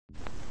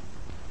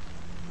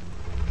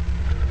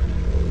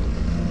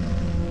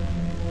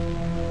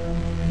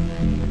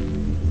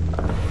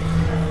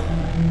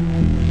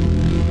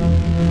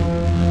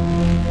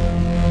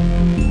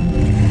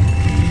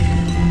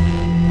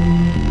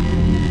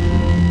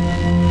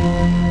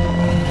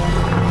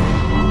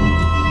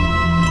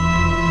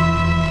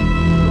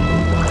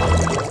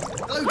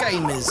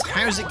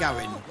how's it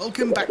going?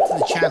 Welcome back to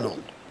the channel.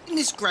 In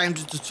this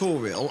grounded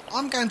tutorial,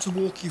 I'm going to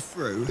walk you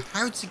through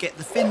how to get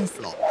the fin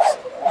flops,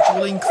 which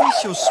will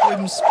increase your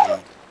swim speed,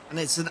 and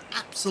it's an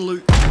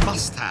absolute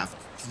must-have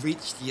to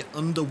reach the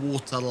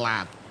underwater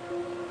lab.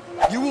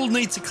 You will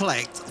need to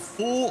collect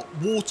 4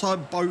 water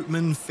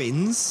boatman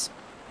fins,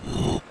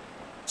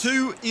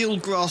 2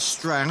 eelgrass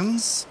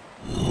strands,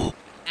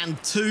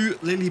 and 2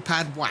 lily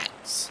pad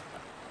wax.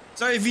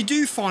 So if you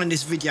do find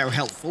this video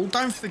helpful,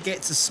 don't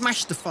forget to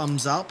smash the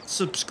thumbs up,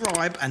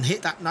 subscribe and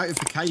hit that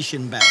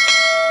notification bell.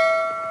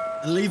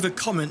 And leave a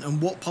comment on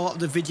what part of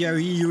the video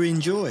you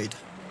enjoyed.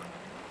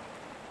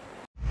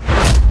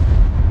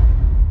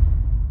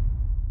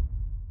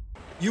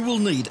 You will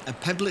need a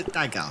pebblet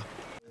dagger,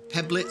 a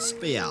pebblet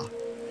spear,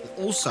 and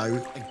also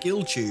a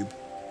gill tube.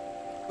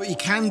 But you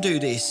can do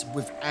this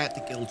without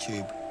the gill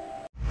tube.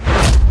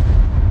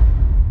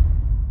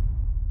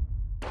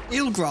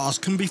 Eelgrass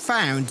can be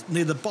found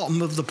near the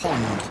bottom of the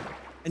pond,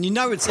 and you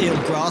know it's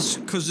eelgrass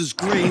because it's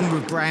green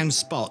with brown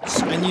spots,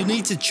 and you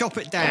need to chop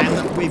it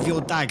down with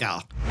your dagger.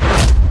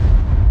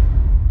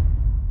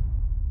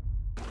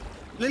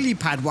 Lily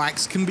pad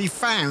wax can be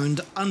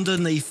found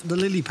underneath the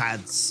lily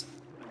pads.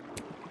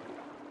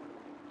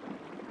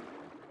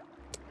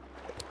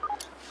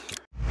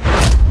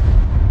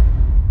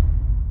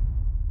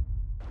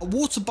 A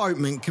water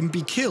boatman can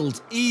be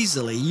killed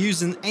easily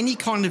using any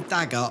kind of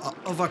dagger or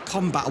other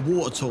combat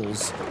water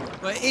tools,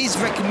 but it is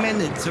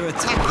recommended to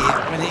attack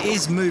it when it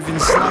is moving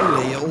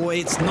slowly or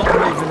it's not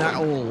moving at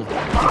all,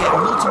 to get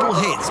multiple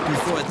hits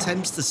before it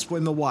attempts to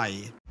swim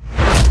away.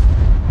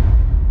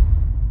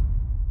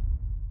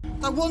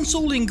 Now once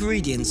all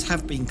ingredients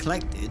have been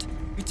collected,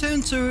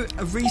 return to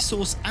a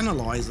resource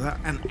analyzer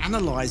and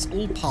analyze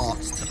all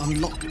parts to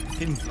unlock the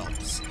fin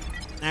flops.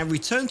 Now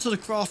return to the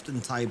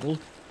crafting table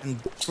and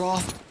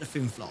craft the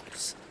fin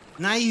flops.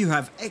 Now you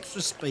have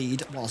extra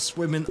speed while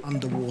swimming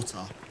underwater.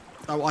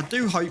 So I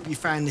do hope you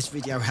found this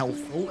video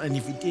helpful, and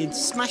if you did,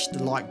 smash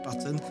the like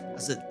button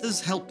as it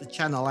does help the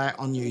channel out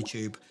on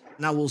YouTube.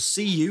 And I will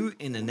see you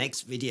in the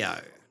next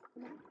video.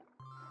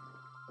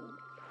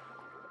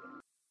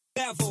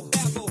 Level.